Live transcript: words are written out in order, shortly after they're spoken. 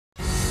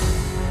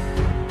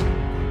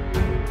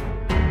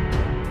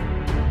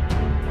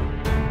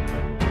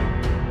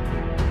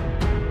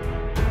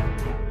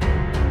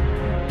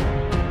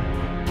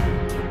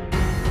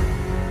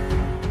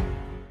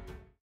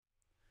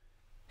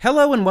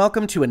Hello and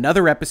welcome to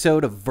another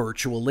episode of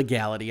Virtual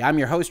Legality. I'm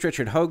your host,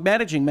 Richard Hoeg,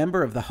 managing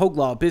member of the Hoeg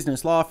Law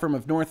business law firm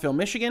of Northville,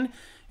 Michigan.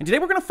 And today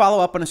we're going to follow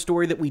up on a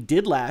story that we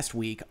did last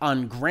week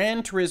on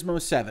Gran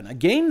Turismo 7, a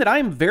game that I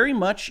am very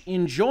much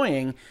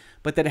enjoying,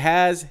 but that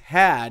has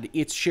had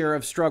its share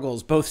of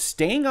struggles, both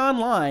staying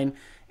online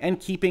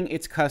and keeping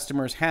its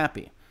customers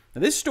happy. Now,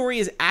 this story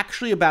is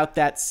actually about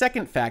that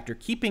second factor,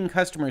 keeping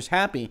customers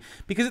happy,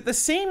 because at the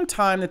same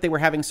time that they were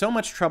having so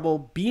much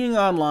trouble being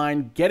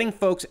online, getting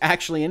folks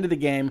actually into the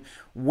game,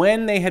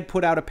 when they had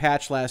put out a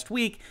patch last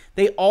week,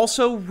 they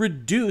also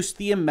reduced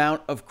the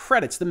amount of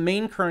credits, the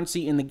main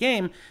currency in the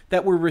game,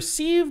 that were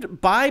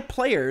received by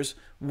players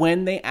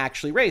when they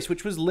actually race,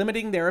 which was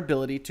limiting their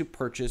ability to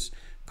purchase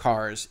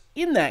cars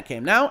in that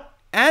game. Now,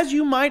 as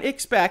you might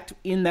expect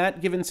in that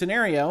given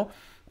scenario,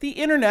 the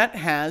internet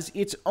has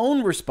its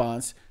own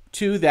response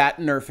to that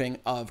nerfing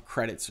of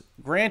credits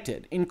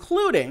granted,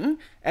 including,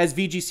 as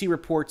VGC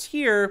reports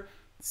here,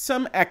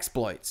 some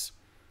exploits.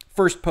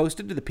 First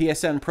posted to the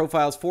PSN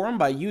Profiles forum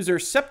by user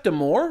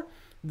Septimore,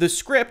 the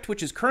script,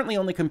 which is currently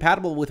only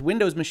compatible with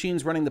Windows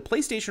machines running the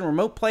PlayStation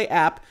Remote Play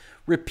app,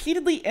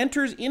 repeatedly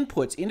enters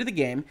inputs into the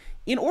game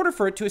in order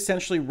for it to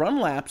essentially run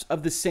laps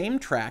of the same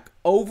track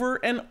over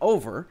and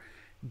over,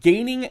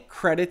 gaining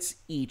credits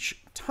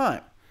each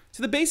time.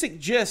 So the basic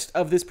gist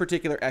of this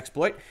particular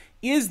exploit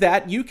is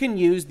that you can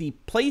use the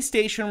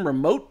PlayStation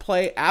Remote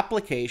Play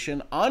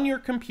application on your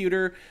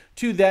computer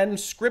to then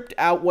script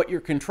out what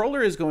your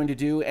controller is going to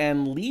do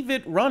and leave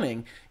it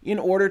running in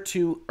order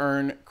to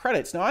earn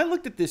credits. Now, I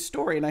looked at this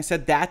story and I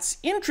said, that's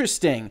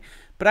interesting,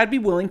 but I'd be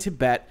willing to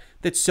bet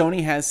that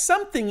Sony has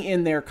something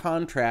in their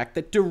contract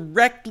that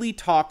directly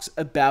talks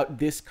about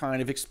this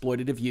kind of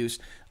exploitative use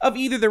of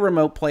either the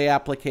Remote Play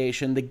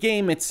application, the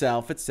game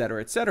itself, etc.,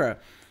 etc.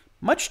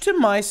 Much to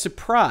my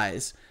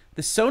surprise,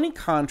 the Sony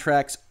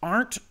contracts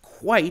aren't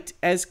quite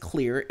as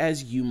clear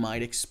as you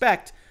might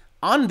expect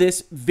on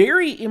this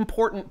very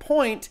important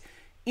point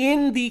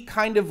in the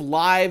kind of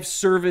live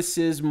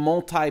services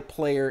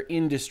multiplayer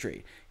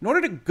industry. In order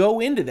to go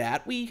into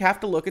that, we have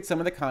to look at some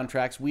of the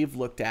contracts we've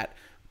looked at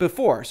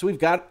before. So we've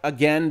got,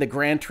 again, the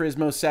Gran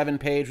Turismo 7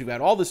 page. We've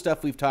got all the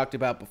stuff we've talked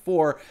about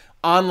before.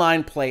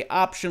 Online play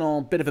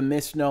optional, bit of a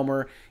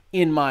misnomer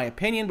in my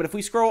opinion. But if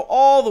we scroll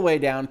all the way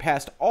down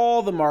past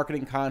all the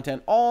marketing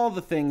content, all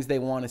the things they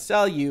want to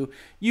sell you,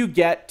 you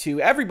get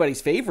to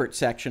everybody's favorite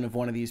section of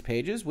one of these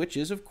pages, which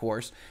is, of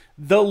course,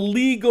 the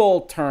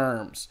legal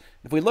terms.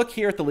 If we look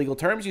here at the legal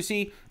terms, you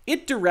see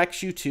it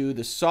directs you to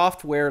the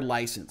software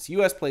license,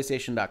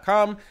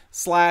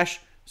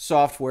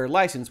 usplaystation.com/software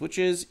license, which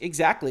is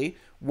exactly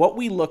what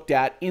we looked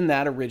at in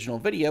that original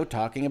video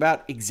talking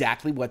about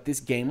exactly what this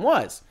game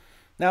was.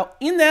 Now,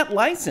 in that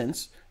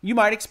license, you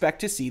might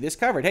expect to see this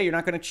covered. Hey, you're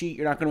not going to cheat.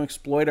 You're not going to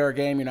exploit our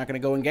game. You're not going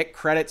to go and get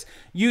credits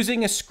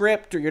using a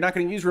script, or you're not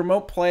going to use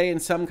remote play in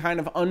some kind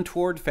of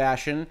untoward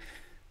fashion.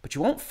 But you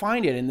won't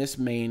find it in this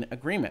main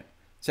agreement.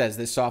 It says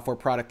this software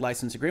product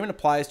license agreement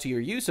applies to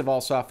your use of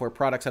all software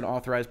products on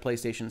authorized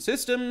PlayStation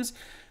systems.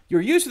 Your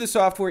use of the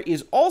software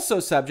is also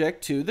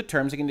subject to the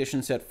terms and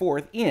conditions set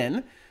forth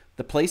in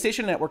the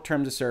PlayStation Network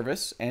Terms of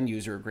Service and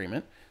User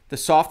Agreement, the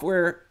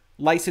software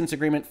license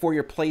agreement for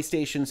your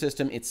PlayStation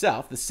system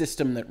itself, the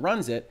system that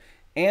runs it,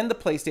 and the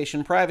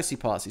PlayStation privacy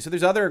policy. So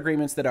there's other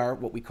agreements that are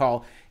what we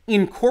call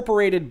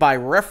incorporated by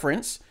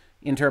reference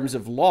in terms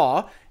of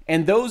law,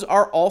 and those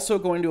are also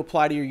going to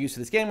apply to your use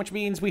of this game, which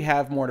means we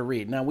have more to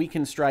read. Now, we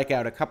can strike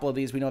out a couple of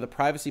these. We know the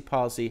privacy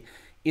policy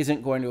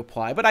isn't going to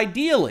apply, but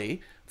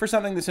ideally, for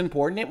something that's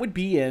important, it would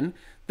be in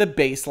the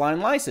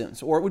baseline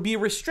license, or it would be a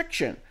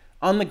restriction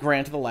on the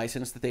grant of the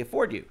license that they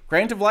afford you.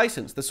 Grant of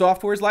license, the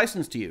software is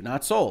licensed to you,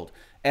 not sold.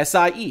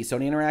 SIE,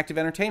 Sony Interactive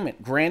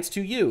Entertainment, grants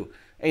to you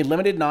a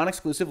limited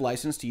non-exclusive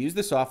license to use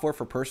the software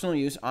for personal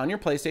use on your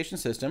PlayStation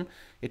system.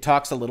 It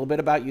talks a little bit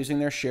about using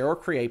their share or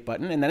create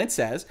button, and then it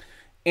says,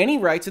 any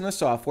rights in the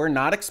software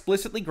not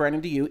explicitly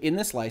granted to you in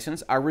this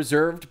license are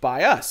reserved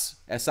by us,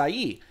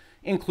 SIE,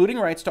 including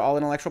rights to all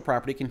intellectual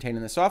property contained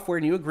in the software,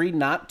 and you agree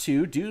not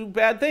to do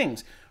bad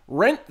things.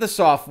 Rent the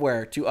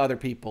software to other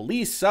people,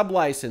 lease,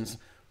 sublicense,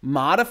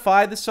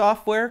 modify the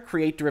software,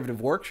 create derivative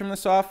works from the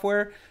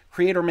software,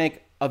 create or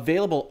make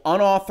available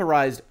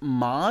unauthorized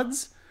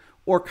mods,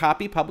 or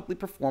copy, publicly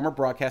perform, or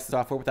broadcast the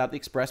software without the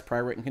express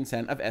prior written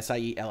consent of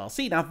SIE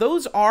LLC. Now,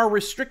 those are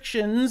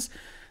restrictions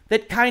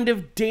that kind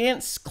of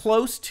dance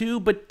close to,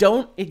 but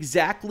don't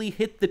exactly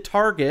hit the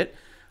target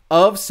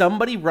of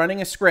somebody running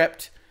a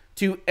script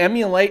to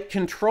emulate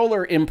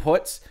controller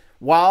inputs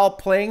while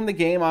playing the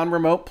game on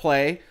remote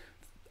play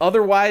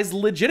otherwise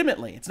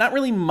legitimately. It's not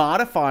really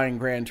modifying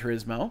Gran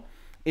Turismo.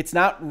 It's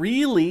not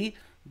really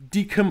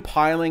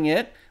decompiling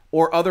it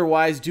or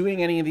otherwise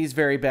doing any of these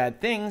very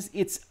bad things.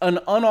 It's an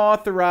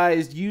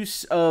unauthorized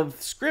use of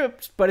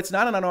script, but it's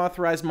not an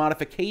unauthorized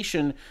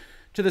modification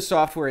to the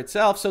software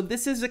itself. So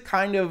this is a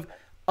kind of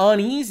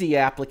uneasy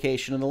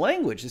application of the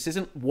language. This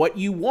isn't what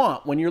you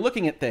want when you're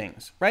looking at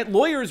things, right?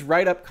 Lawyers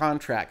write up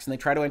contracts and they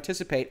try to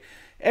anticipate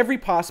every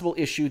possible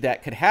issue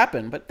that could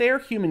happen, but they're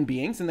human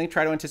beings and they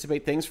try to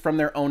anticipate things from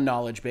their own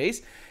knowledge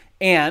base.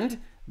 And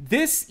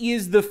This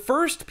is the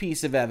first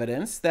piece of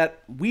evidence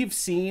that we've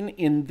seen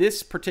in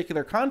this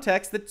particular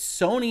context that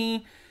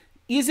Sony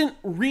isn't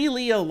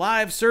really a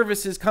live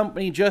services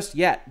company just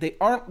yet. They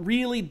aren't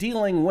really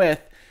dealing with,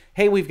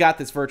 hey, we've got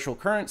this virtual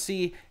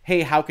currency.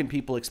 Hey, how can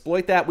people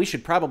exploit that? We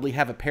should probably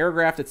have a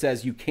paragraph that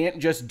says you can't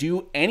just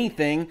do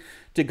anything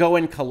to go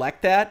and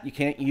collect that. You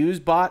can't use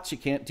bots. You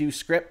can't do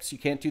scripts. You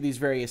can't do these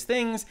various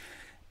things.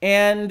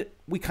 And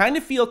we kind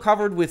of feel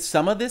covered with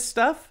some of this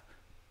stuff,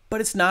 but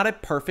it's not a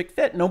perfect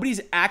fit.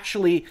 Nobody's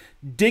actually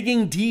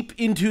digging deep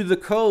into the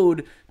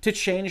code to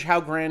change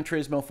how Gran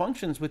Turismo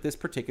functions with this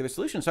particular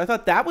solution. So I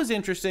thought that was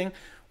interesting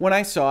when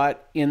I saw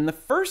it in the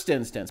first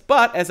instance.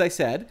 But as I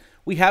said,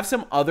 we have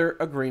some other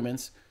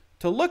agreements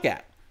to look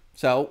at.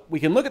 So we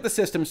can look at the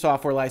system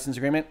software license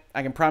agreement.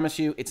 I can promise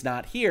you it's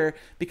not here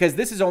because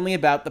this is only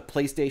about the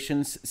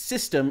PlayStation's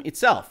system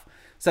itself.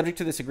 Subject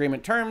to this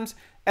agreement terms,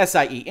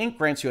 SIE Inc.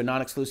 grants you a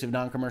non-exclusive,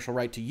 non-commercial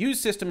right to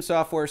use system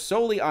software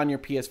solely on your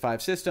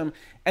PS5 system,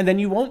 and then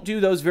you won't do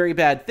those very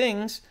bad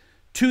things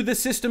to the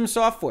system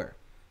software.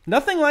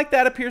 Nothing like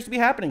that appears to be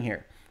happening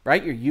here,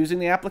 right? You're using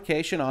the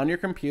application on your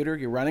computer.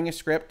 You're running a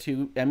script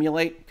to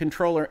emulate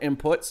controller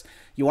inputs.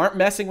 You aren't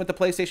messing with the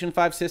PlayStation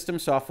 5 system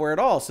software at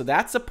all, so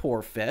that's a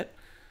poor fit.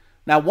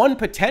 Now, one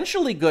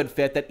potentially good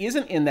fit that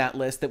isn't in that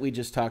list that we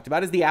just talked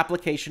about is the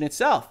application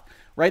itself.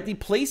 Right? The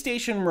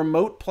PlayStation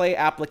Remote Play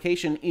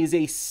application is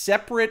a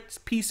separate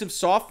piece of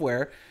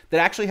software that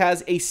actually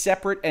has a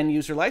separate end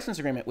user license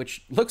agreement,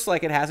 which looks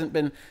like it hasn't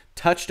been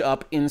touched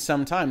up in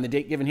some time. The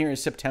date given here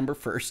is September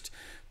 1st,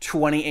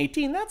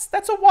 2018.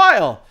 That's a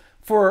while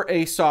for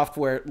a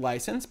software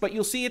license, but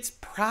you'll see it's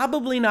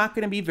probably not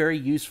going to be very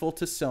useful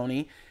to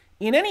Sony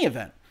in any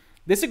event.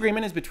 This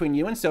agreement is between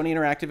you and Sony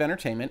Interactive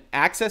Entertainment,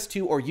 access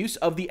to or use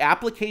of the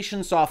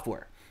application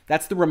software.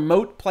 That's the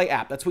Remote Play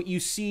app. That's what you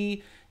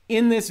see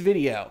in this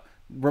video.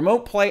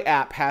 Remote Play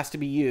app has to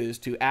be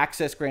used to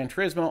access Gran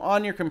Turismo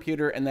on your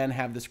computer and then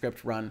have the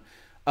script run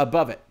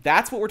above it.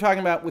 That's what we're talking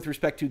about with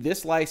respect to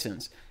this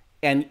license.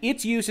 And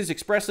its use is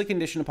expressly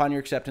conditioned upon your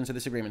acceptance of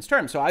this agreement's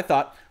terms. So I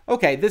thought,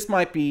 okay, this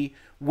might be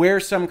where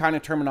some kind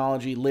of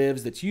terminology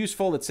lives that's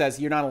useful, that says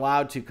you're not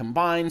allowed to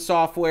combine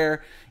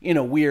software in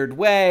a weird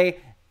way.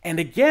 And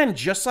again,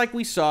 just like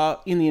we saw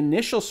in the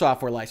initial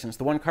software license,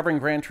 the one covering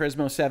Gran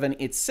Turismo 7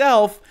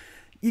 itself,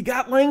 you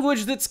got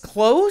language that's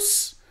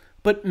close,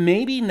 but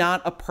maybe not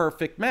a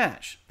perfect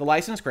match. The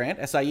license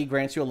grant, SIE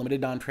grants you a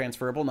limited,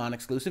 non-transferable,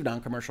 non-exclusive,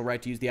 non-commercial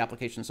right to use the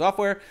application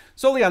software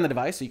solely on the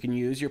device, so you can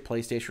use your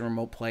PlayStation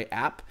Remote Play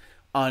app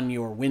on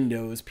your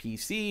Windows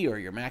PC or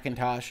your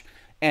Macintosh,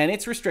 and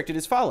it's restricted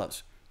as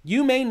follows.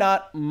 You may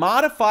not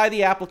modify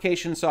the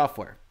application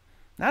software.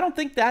 Now, I don't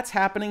think that's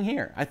happening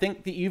here. I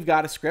think that you've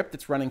got a script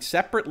that's running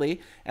separately,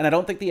 and I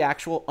don't think the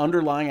actual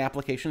underlying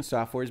application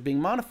software is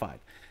being modified.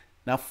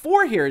 Now,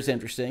 4 here is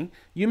interesting.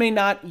 You may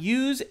not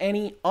use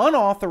any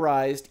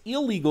unauthorized,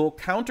 illegal,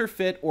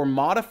 counterfeit, or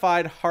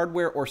modified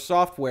hardware or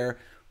software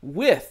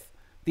with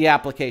the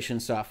application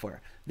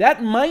software.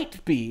 That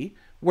might be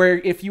where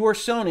if you were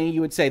Sony,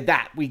 you would say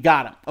that, we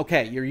got them.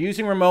 Okay, you're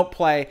using Remote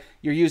Play,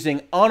 you're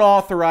using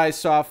unauthorized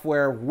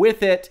software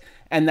with it,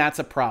 and that's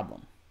a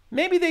problem.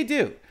 Maybe they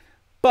do,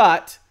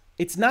 but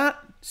it's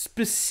not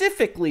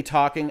specifically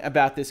talking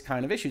about this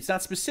kind of issue. It's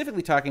not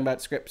specifically talking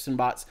about scripts and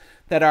bots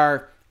that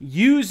are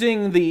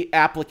using the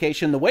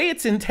application the way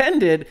it's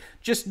intended,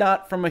 just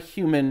not from a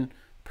human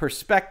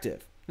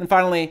perspective. And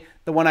finally,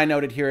 the one I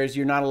noted here is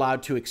you're not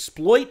allowed to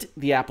exploit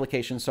the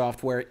application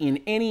software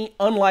in any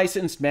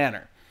unlicensed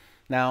manner.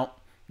 Now,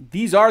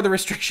 these are the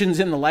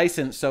restrictions in the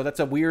license, so that's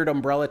a weird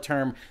umbrella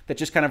term that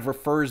just kind of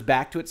refers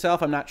back to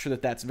itself. I'm not sure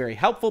that that's very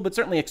helpful, but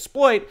certainly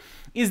exploit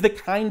is the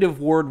kind of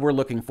word we're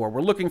looking for.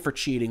 We're looking for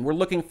cheating. We're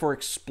looking for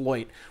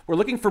exploit. We're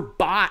looking for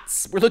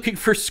bots. We're looking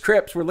for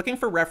scripts. We're looking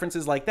for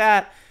references like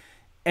that.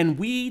 And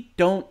we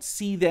don't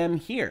see them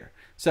here.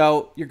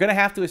 So you're going to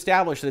have to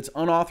establish that it's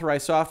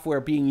unauthorized software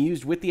being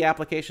used with the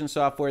application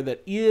software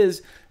that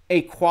is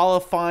a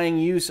qualifying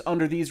use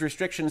under these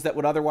restrictions that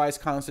would otherwise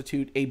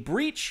constitute a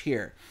breach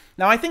here.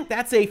 Now, I think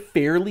that's a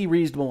fairly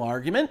reasonable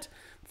argument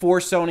for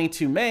Sony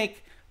to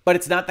make, but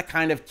it's not the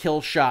kind of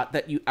kill shot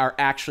that you are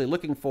actually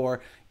looking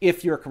for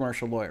if you're a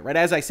commercial lawyer, right?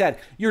 As I said,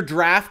 you're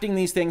drafting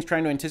these things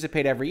trying to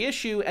anticipate every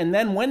issue, and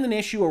then when an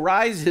issue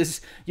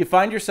arises, you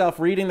find yourself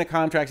reading the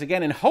contracts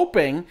again and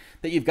hoping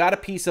that you've got a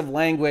piece of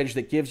language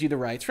that gives you the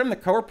rights from the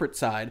corporate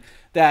side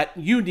that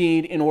you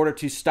need in order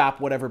to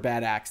stop whatever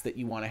bad acts that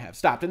you want to have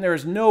stopped. And there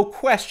is no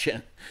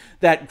question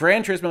that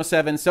Gran Turismo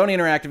 7, Sony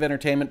Interactive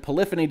Entertainment,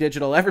 Polyphony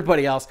Digital,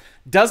 everybody else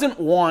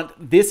doesn't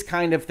want this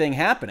kind of thing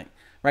happening.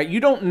 Right?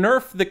 You don't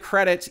nerf the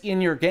credits in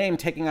your game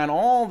taking on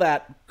all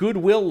that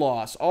goodwill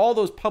loss, all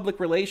those public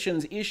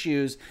relations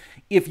issues,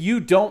 if you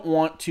don't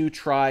want to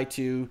try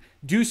to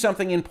do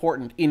something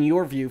important in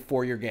your view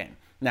for your game.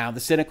 Now,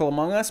 the cynical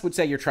among us would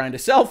say you're trying to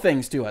sell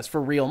things to us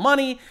for real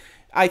money.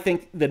 I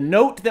think the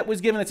note that was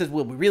given that says,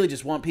 well, we really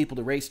just want people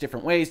to race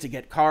different ways to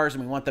get cars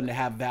and we want them to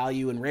have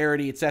value and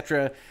rarity,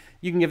 etc.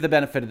 You can give the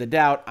benefit of the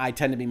doubt. I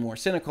tend to be more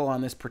cynical on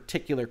this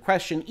particular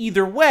question.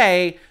 Either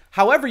way,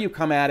 however you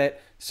come at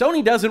it,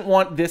 Sony doesn't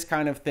want this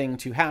kind of thing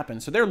to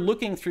happen. So they're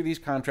looking through these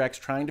contracts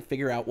trying to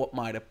figure out what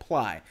might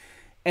apply.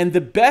 And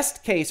the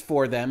best case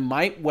for them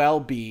might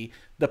well be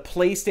the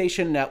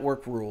PlayStation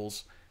Network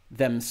rules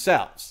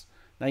themselves.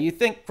 Now you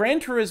think Gran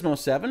Turismo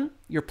 7,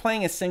 you're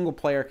playing a single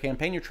player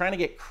campaign, you're trying to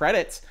get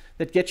credits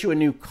that get you a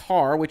new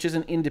car, which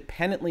isn't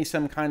independently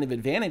some kind of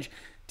advantage.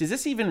 Does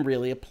this even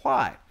really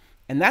apply?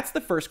 And that's the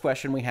first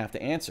question we have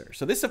to answer.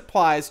 So this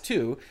applies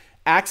to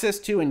access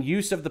to and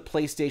use of the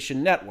PlayStation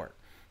Network.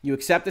 You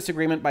accept this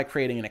agreement by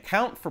creating an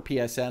account for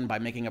PSN, by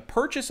making a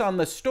purchase on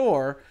the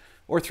store,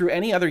 or through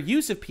any other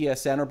use of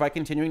PSN, or by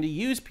continuing to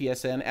use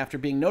PSN after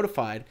being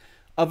notified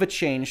of a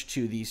change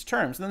to these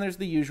terms. And then there's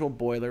the usual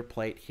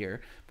boilerplate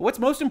here. But what's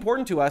most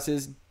important to us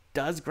is,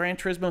 does Gran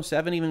Turismo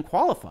 7 even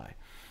qualify?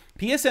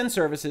 PSN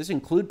services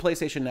include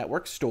PlayStation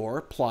Network,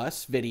 Store,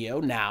 Plus,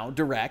 Video, Now,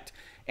 Direct,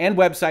 and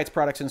websites,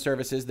 products, and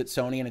services that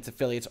Sony and its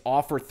affiliates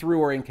offer through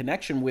or in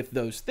connection with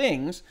those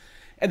things.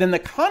 And then the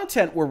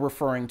content we're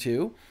referring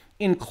to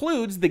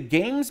includes the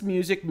games,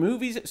 music,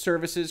 movies,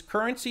 services,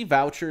 currency,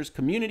 vouchers,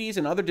 communities,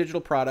 and other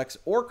digital products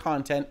or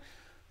content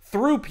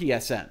through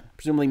PSN,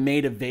 presumably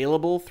made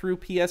available through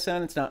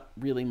PSN. It's not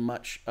really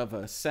much of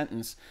a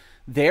sentence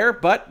there,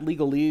 but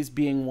legalese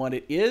being what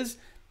it is,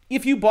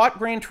 if you bought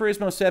Gran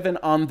Turismo 7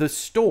 on the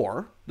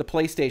store, the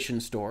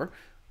PlayStation Store,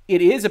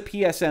 it is a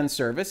PSN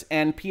service,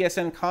 and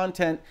PSN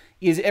content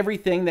is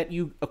everything that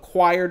you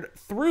acquired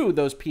through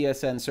those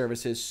PSN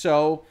services.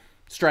 So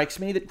strikes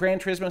me that Gran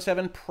Turismo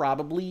 7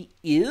 probably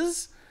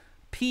is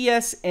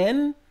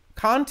PSN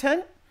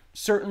content.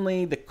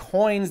 Certainly the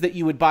coins that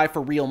you would buy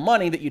for real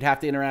money that you'd have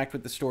to interact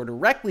with the store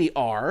directly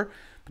are,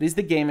 but is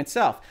the game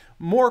itself.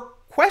 More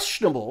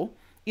questionable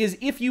is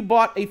if you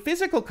bought a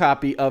physical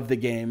copy of the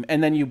game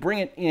and then you bring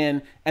it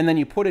in and then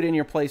you put it in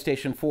your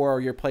PlayStation 4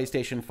 or your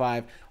PlayStation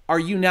 5, are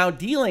you now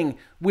dealing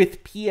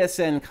with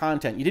PSN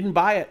content? You didn't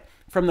buy it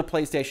from the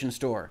PlayStation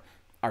Store.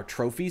 Are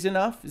trophies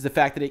enough? Is the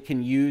fact that it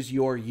can use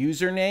your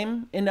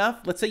username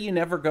enough? Let's say you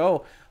never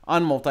go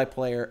on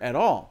multiplayer at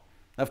all.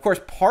 Now, of course,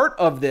 part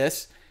of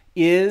this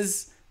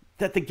is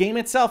that the game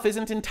itself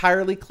isn't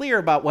entirely clear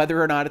about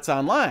whether or not it's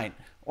online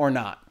or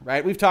not,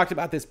 right? We've talked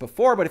about this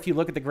before, but if you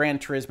look at the Gran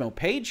Turismo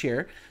page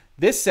here,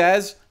 this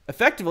says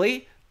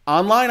effectively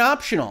online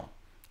optional.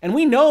 And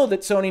we know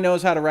that Sony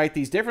knows how to write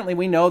these differently.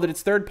 We know that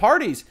its third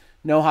parties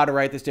know how to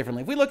write this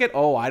differently. If we look at,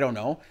 I don't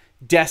know,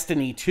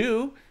 Destiny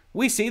 2,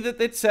 we see that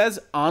it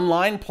says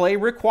online play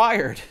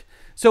required.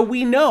 So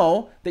we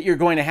know that you're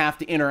going to have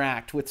to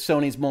interact with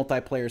Sony's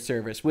multiplayer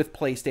service, with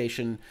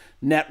PlayStation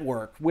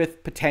Network,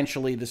 with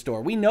potentially the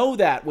store. We know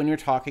that when you're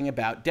talking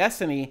about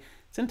Destiny.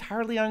 It's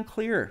entirely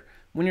unclear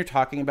when you're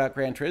talking about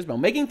Gran Turismo.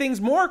 Making things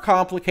more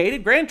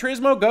complicated, Gran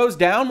Turismo goes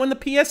down when the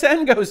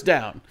PSN goes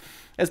down.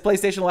 As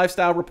PlayStation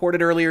Lifestyle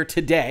reported earlier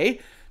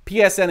today,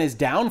 PSN is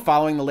down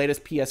following the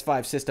latest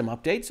PS5 system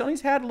update.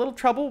 Sony's had a little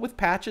trouble with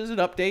patches and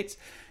updates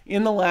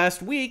in the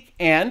last week,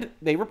 and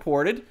they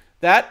reported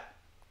that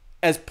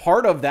as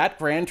part of that,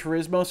 Gran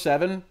Turismo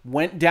 7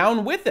 went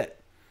down with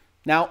it.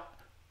 Now,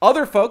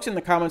 other folks in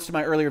the comments to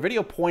my earlier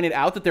video pointed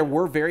out that there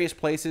were various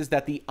places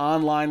that the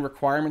online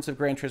requirements of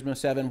Gran Turismo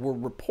 7 were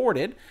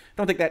reported. I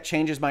don't think that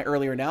changes my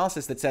earlier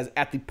analysis that says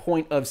at the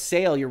point of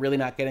sale, you're really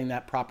not getting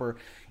that proper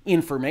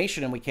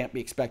information, and we can't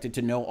be expected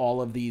to know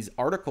all of these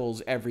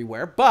articles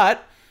everywhere.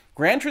 But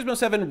Gran Turismo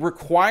 7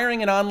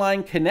 requiring an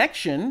online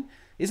connection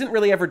isn't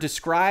really ever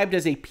described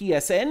as a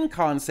PSN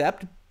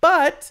concept,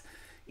 but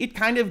it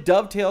kind of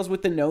dovetails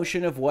with the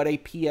notion of what a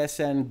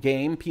PSN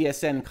game,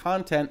 PSN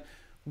content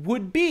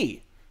would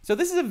be. So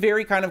this is a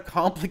very kind of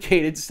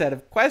complicated set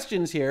of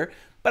questions here,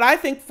 but I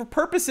think for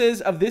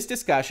purposes of this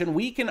discussion,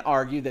 we can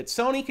argue that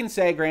Sony can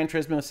say Gran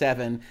Turismo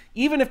 7,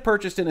 even if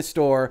purchased in a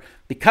store,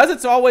 because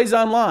it's always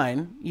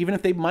online, even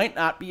if they might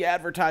not be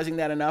advertising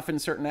that enough in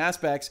certain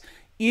aspects,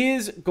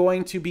 is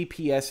going to be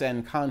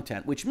PSN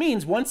content, which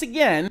means, once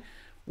again,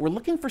 we're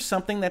looking for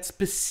something that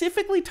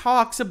specifically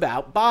talks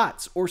about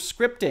bots or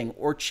scripting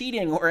or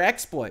cheating or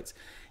exploits.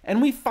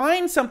 And we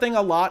find something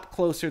a lot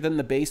closer than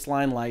the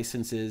baseline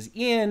licenses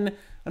in,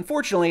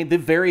 unfortunately, the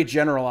very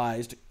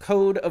generalized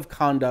Code of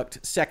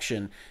Conduct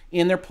section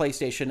in their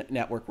PlayStation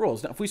Network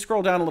rules. Now, if we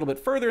scroll down a little bit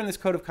further in this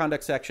Code of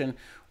Conduct section,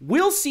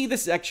 we'll see the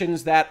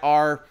sections that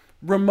are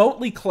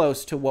remotely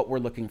close to what we're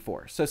looking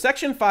for. So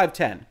section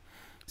 510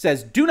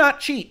 says, do not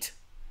cheat,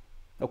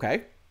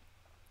 okay,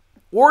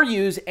 or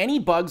use any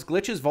bugs,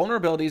 glitches,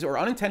 vulnerabilities, or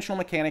unintentional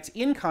mechanics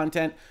in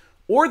content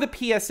or the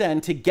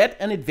PSN to get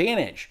an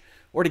advantage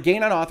or to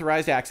gain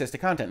unauthorized access to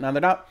content. Now,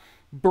 they're not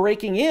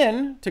breaking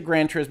in to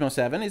Gran Turismo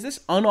 7. Is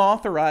this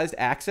unauthorized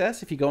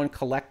access if you go and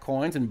collect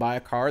coins and buy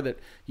a car that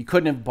you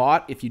couldn't have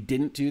bought if you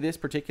didn't do this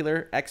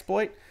particular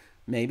exploit?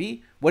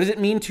 Maybe. What does it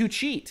mean to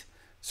cheat?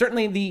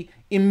 Certainly the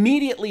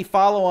immediately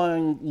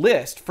following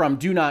list from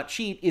do not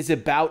cheat is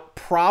about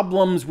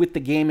problems with the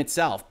game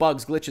itself,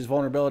 bugs, glitches,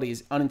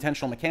 vulnerabilities,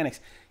 unintentional mechanics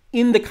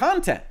in the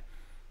content.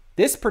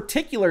 This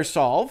particular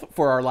solve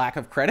for our lack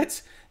of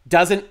credits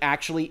doesn't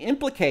actually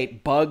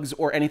implicate bugs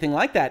or anything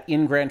like that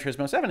in Gran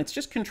Turismo 7. It's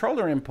just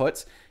controller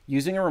inputs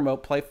using a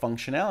remote play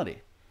functionality.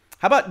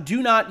 How about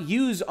do not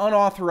use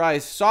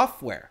unauthorized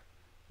software?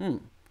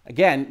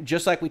 Again,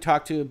 just like we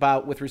talked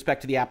about with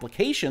respect to the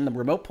application, the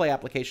remote play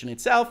application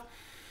itself,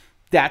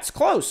 that's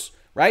close,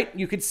 right?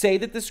 You could say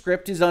that the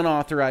script is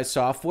unauthorized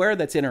software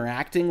that's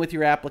interacting with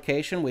your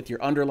application, with your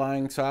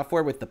underlying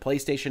software, with the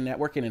PlayStation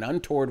Network in an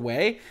untoward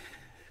way.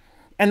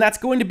 And that's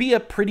going to be a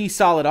pretty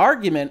solid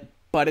argument,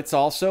 but it's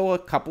also a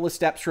couple of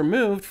steps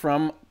removed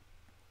from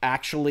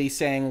actually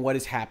saying what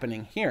is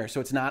happening here. So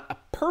it's not a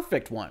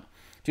perfect one.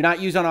 Do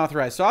not use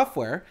unauthorized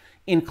software,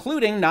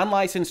 including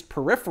non-licensed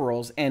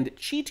peripherals and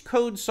cheat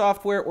code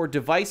software or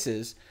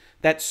devices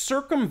that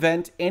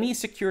circumvent any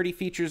security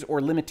features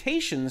or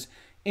limitations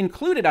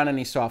included on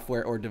any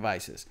software or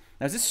devices.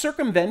 Now, is this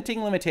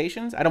circumventing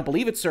limitations? I don't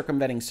believe it's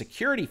circumventing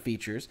security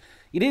features.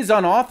 It is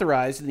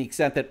unauthorized to the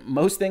extent that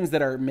most things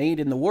that are made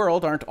in the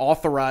world aren't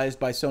authorized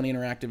by Sony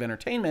Interactive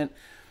Entertainment,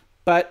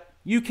 but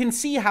you can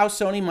see how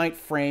Sony might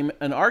frame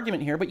an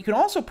argument here, but you can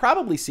also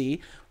probably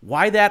see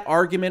why that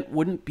argument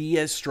wouldn't be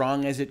as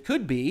strong as it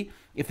could be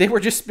if they were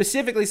just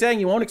specifically saying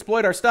you won't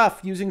exploit our stuff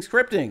using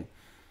scripting.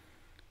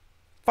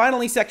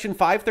 Finally, Section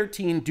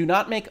 513, do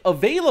not make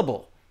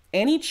available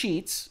any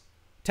cheats,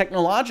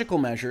 technological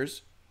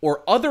measures,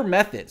 or other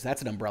methods,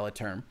 that's an umbrella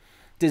term,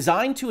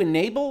 designed to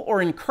enable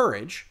or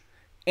encourage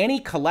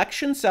any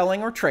collection,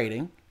 selling, or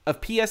trading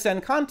of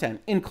PSN content,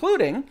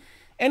 including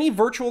any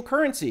virtual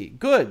currency,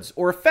 goods,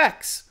 or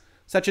effects,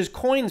 such as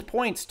coins,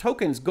 points,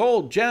 tokens,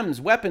 gold, gems,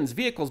 weapons,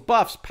 vehicles,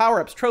 buffs,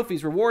 power-ups,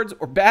 trophies, rewards,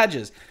 or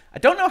badges. I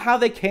don't know how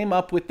they came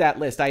up with that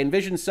list. I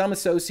envision some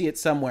associate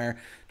somewhere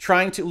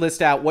trying to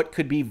list out what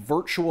could be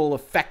virtual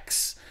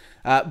effects,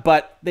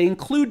 but they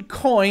include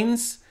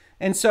coins,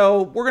 and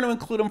so we're going to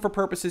include them for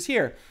purposes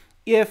here.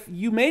 If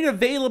you made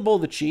available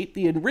the cheat,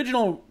 the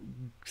original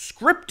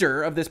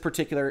scripter of this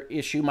particular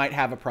issue might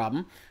have a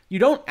problem. You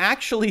don't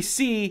actually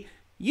see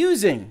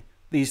using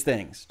these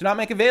things. Do not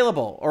make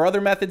available or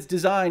other methods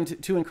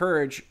designed to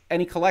encourage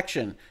any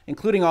collection,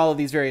 including all of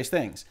these various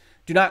things.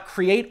 Do not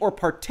create or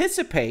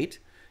participate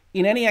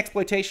in any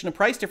exploitation of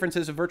price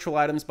differences of virtual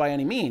items by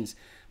any means,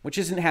 which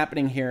isn't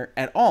happening here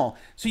at all.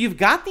 So you've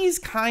got these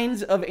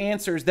kinds of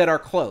answers that are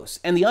close,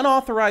 and the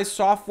unauthorized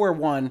software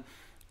one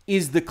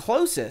is the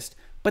closest,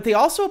 but they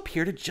also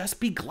appear to just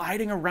be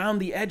gliding around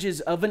the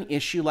edges of an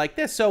issue like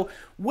this. So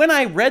when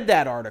I read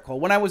that article,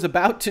 when I was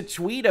about to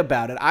tweet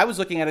about it, I was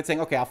looking at it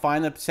saying, okay, I'll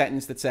find the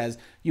sentence that says,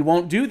 you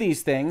won't do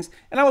these things,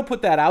 and I will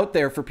put that out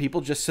there for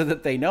people just so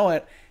that they know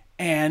it.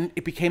 And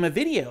it became a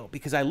video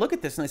because I look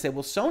at this and I say,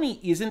 well, Sony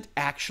isn't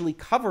actually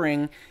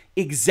covering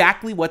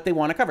exactly what they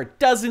want to cover.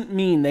 Doesn't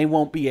mean they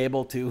won't be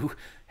able to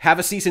have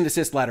a cease and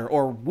desist letter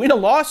or win a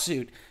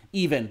lawsuit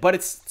even, but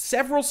it's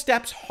several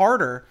steps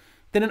harder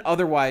than it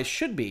otherwise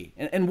should be.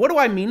 And what do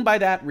I mean by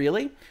that,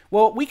 really?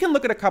 Well, we can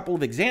look at a couple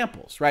of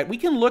examples, right? We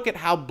can look at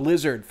how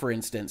Blizzard, for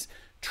instance,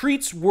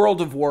 treats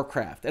World of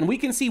Warcraft, and we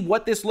can see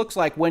what this looks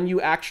like when you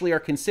actually are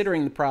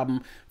considering the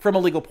problem from a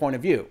legal point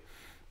of view.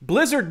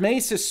 Blizzard may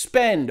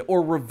suspend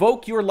or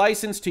revoke your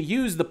license to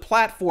use the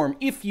platform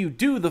if you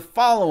do the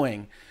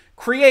following: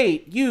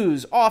 create,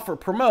 use, offer,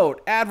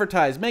 promote,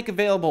 advertise, make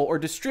available, or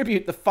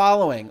distribute the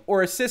following,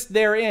 or assist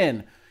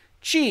therein.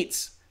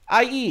 Cheats,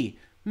 i.e.,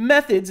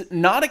 methods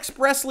not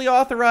expressly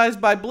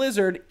authorized by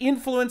Blizzard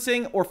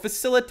influencing or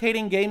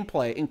facilitating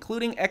gameplay,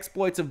 including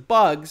exploits of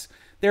bugs,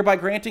 thereby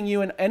granting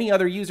you and any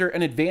other user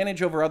an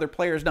advantage over other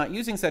players not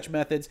using such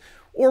methods,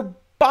 or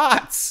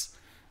bots.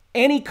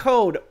 Any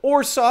code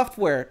or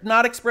software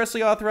not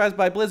expressly authorized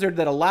by Blizzard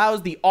that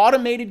allows the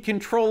automated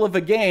control of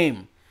a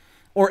game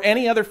or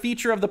any other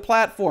feature of the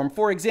platform.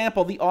 For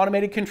example, the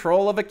automated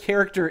control of a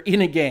character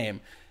in a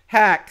game.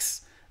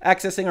 Hacks,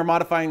 accessing or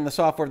modifying the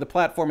software of the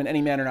platform in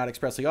any manner not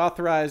expressly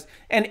authorized,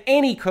 and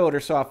any code or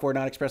software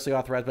not expressly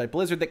authorized by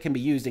Blizzard that can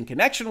be used in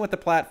connection with the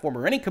platform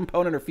or any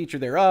component or feature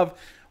thereof,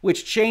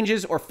 which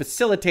changes or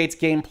facilitates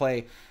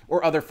gameplay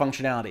or other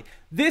functionality.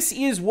 This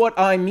is what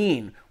I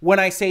mean when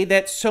I say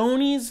that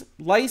Sony's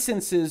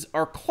licenses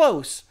are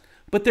close,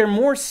 but they're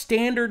more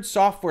standard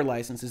software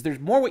licenses. There's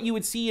more what you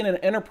would see in an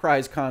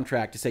enterprise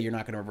contract to say you're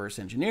not going to reverse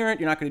engineer it,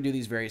 you're not going to do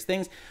these various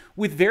things,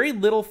 with very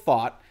little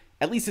thought,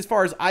 at least as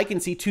far as I can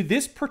see, to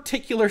this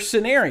particular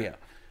scenario,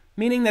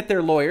 meaning that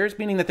their lawyers,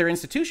 meaning that their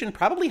institution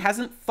probably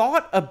hasn't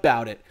thought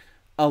about it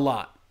a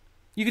lot.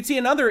 You can see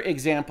another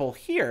example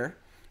here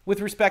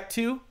with respect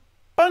to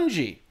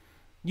Bungie.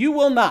 You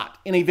will not,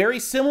 in a very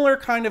similar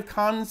kind of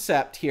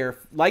concept here,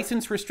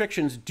 license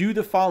restrictions do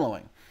the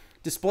following: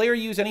 display or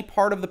use any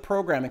part of the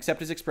program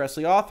except as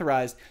expressly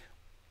authorized,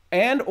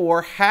 and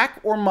or hack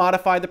or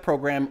modify the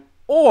program,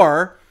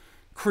 or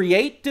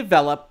create,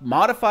 develop,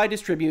 modify,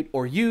 distribute,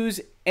 or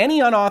use any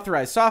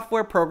unauthorized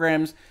software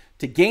programs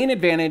to gain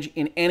advantage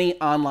in any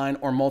online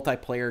or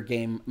multiplayer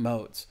game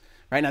modes.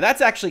 Right now,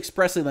 that's actually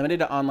expressly limited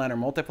to online or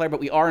multiplayer, but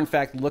we are in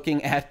fact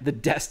looking at the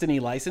Destiny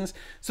license.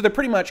 So they're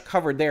pretty much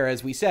covered there.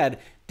 As we said,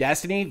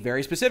 Destiny,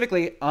 very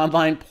specifically,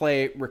 online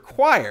play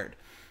required.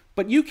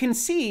 But you can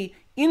see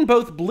in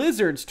both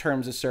Blizzard's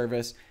terms of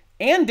service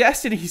and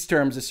Destiny's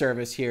terms of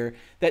service here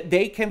that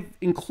they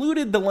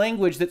included the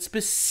language that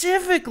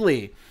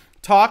specifically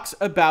talks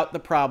about the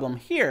problem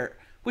here,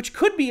 which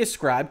could be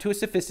ascribed to a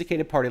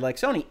sophisticated party like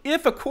Sony.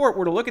 If a court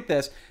were to look at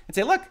this and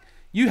say, look,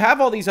 you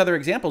have all these other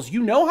examples,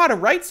 you know how to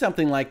write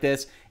something like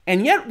this,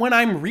 and yet when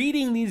I'm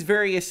reading these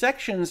various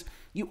sections,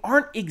 you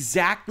aren't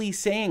exactly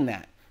saying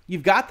that.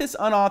 You've got this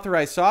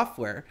unauthorized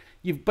software,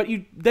 but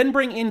you then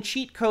bring in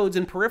cheat codes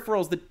and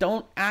peripherals that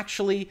don't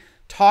actually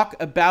talk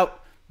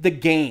about the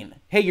gain.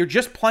 Hey, you're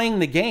just playing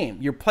the game.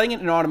 You're playing it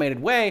in an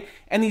automated way,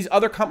 and these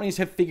other companies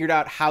have figured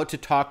out how to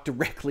talk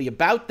directly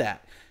about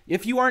that.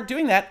 If you aren't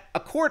doing that, a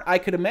court, I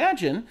could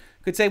imagine,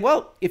 could say,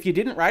 well, if you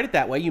didn't write it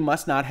that way, you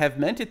must not have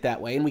meant it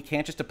that way, and we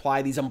can't just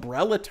apply these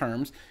umbrella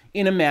terms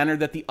in a manner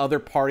that the other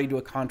party to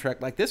a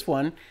contract like this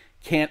one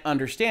can't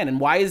understand. And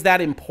why is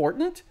that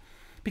important?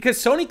 Because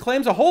Sony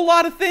claims a whole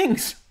lot of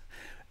things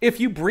if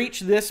you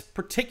breach this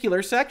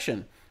particular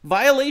section.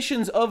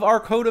 Violations of our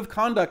code of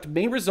conduct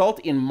may result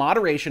in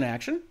moderation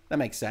action, that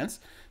makes sense,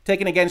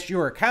 taken against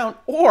your account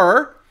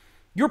or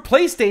your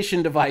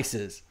PlayStation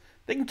devices.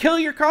 They can kill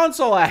your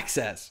console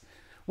access.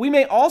 We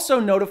may also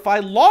notify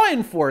law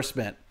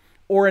enforcement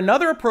or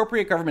another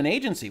appropriate government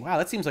agency. Wow,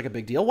 that seems like a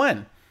big deal.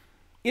 When?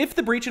 If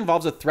the breach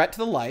involves a threat to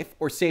the life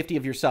or safety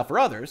of yourself or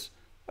others,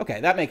 okay,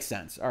 that makes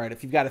sense. All right,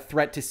 if you've got a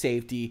threat to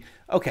safety,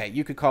 okay,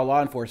 you could call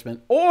law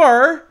enforcement,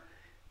 or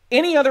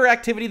any other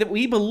activity that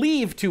we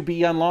believe to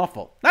be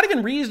unlawful. Not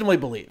even reasonably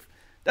believe.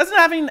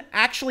 Doesn't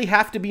actually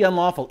have to be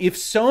unlawful. If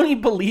Sony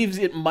believes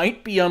it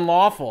might be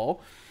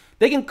unlawful,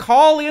 they can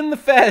call in the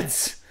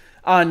feds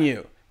on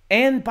you.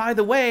 And by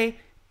the way,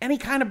 any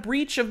kind of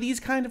breach of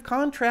these kind of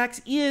contracts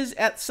is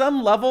at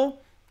some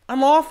level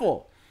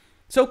unlawful.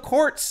 So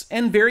courts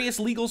and various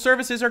legal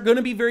services are going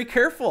to be very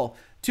careful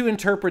to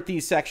interpret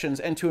these sections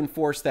and to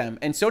enforce them.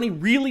 And Sony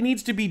really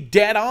needs to be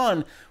dead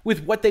on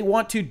with what they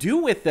want to do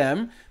with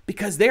them,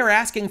 because they're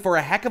asking for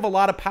a heck of a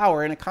lot of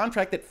power in a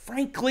contract that,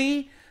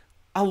 frankly,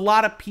 a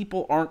lot of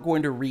people aren't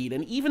going to read.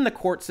 And even the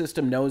court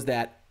system knows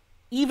that,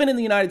 even in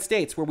the United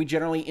States, where we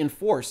generally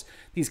enforce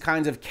these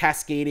kinds of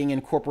cascading,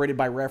 incorporated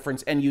by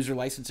reference, and user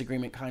license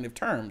agreement kind of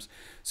terms.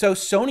 So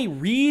Sony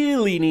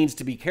really needs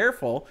to be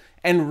careful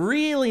and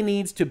really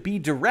needs to be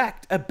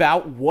direct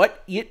about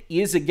what it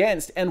is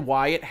against and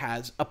why it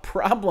has a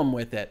problem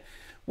with it,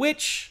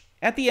 which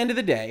at the end of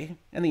the day,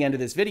 and the end of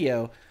this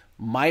video,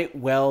 might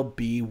well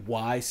be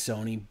why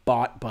Sony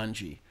bought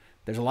Bungie.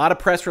 There's a lot of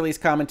press release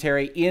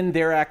commentary in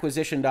their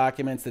acquisition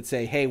documents that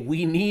say, hey,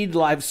 we need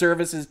live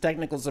services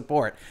technical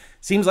support.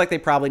 Seems like they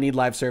probably need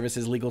live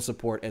services legal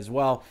support as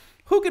well.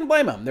 Who can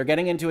blame them? They're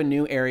getting into a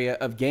new area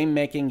of game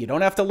making. You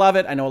don't have to love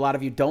it. I know a lot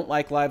of you don't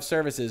like live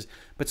services,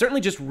 but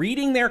certainly just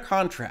reading their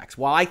contracts,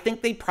 while I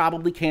think they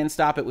probably can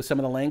stop it with some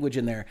of the language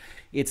in there,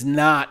 it's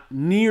not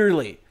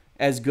nearly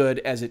as good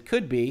as it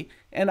could be.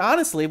 And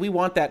honestly, we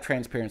want that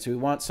transparency. We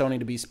want Sony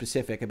to be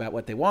specific about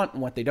what they want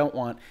and what they don't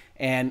want.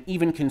 And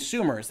even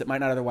consumers that might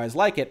not otherwise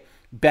like it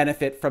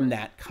benefit from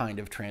that kind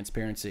of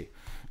transparency.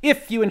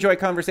 If you enjoy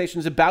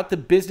conversations about the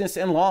business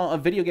and law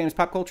of video games,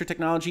 pop culture,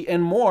 technology,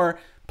 and more,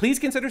 please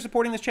consider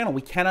supporting this channel.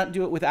 We cannot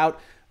do it without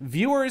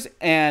viewers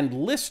and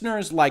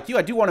listeners like you.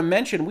 I do want to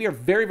mention we are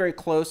very, very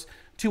close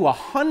to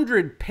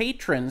 100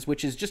 patrons,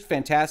 which is just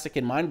fantastic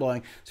and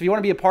mind-blowing. So if you want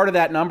to be a part of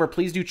that number,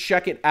 please do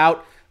check it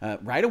out.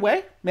 Right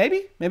away,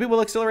 maybe we'll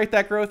accelerate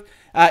that growth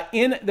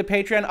in the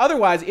Patreon.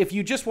 Otherwise, if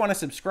you just want to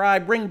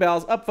subscribe, ring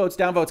bells, upvotes,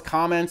 downvotes,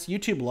 comments,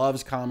 YouTube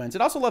loves comments.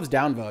 It also loves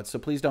downvotes, so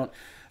please don't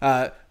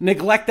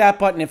neglect that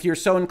button if you're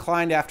so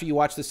inclined after you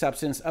watch the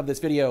substance of this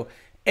video.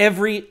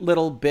 Every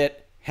little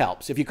bit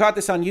helps. If you caught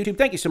this on YouTube,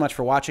 thank you so much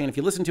for watching. And if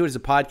you listen to it as a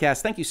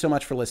podcast, thank you so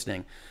much for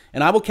listening.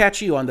 And I will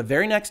catch you on the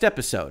very next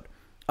episode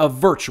of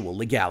Virtual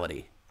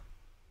Legality.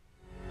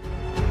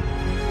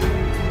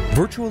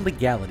 Virtual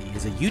Legality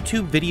is a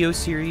YouTube video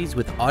series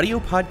with audio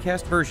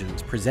podcast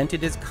versions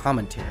presented as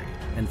commentary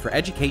and for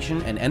education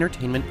and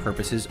entertainment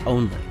purposes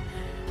only.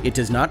 It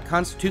does not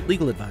constitute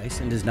legal advice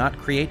and does not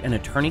create an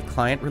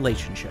attorney-client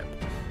relationship.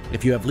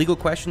 If you have legal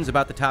questions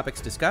about the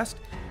topics discussed,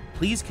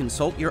 please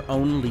consult your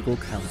own legal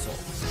counsel.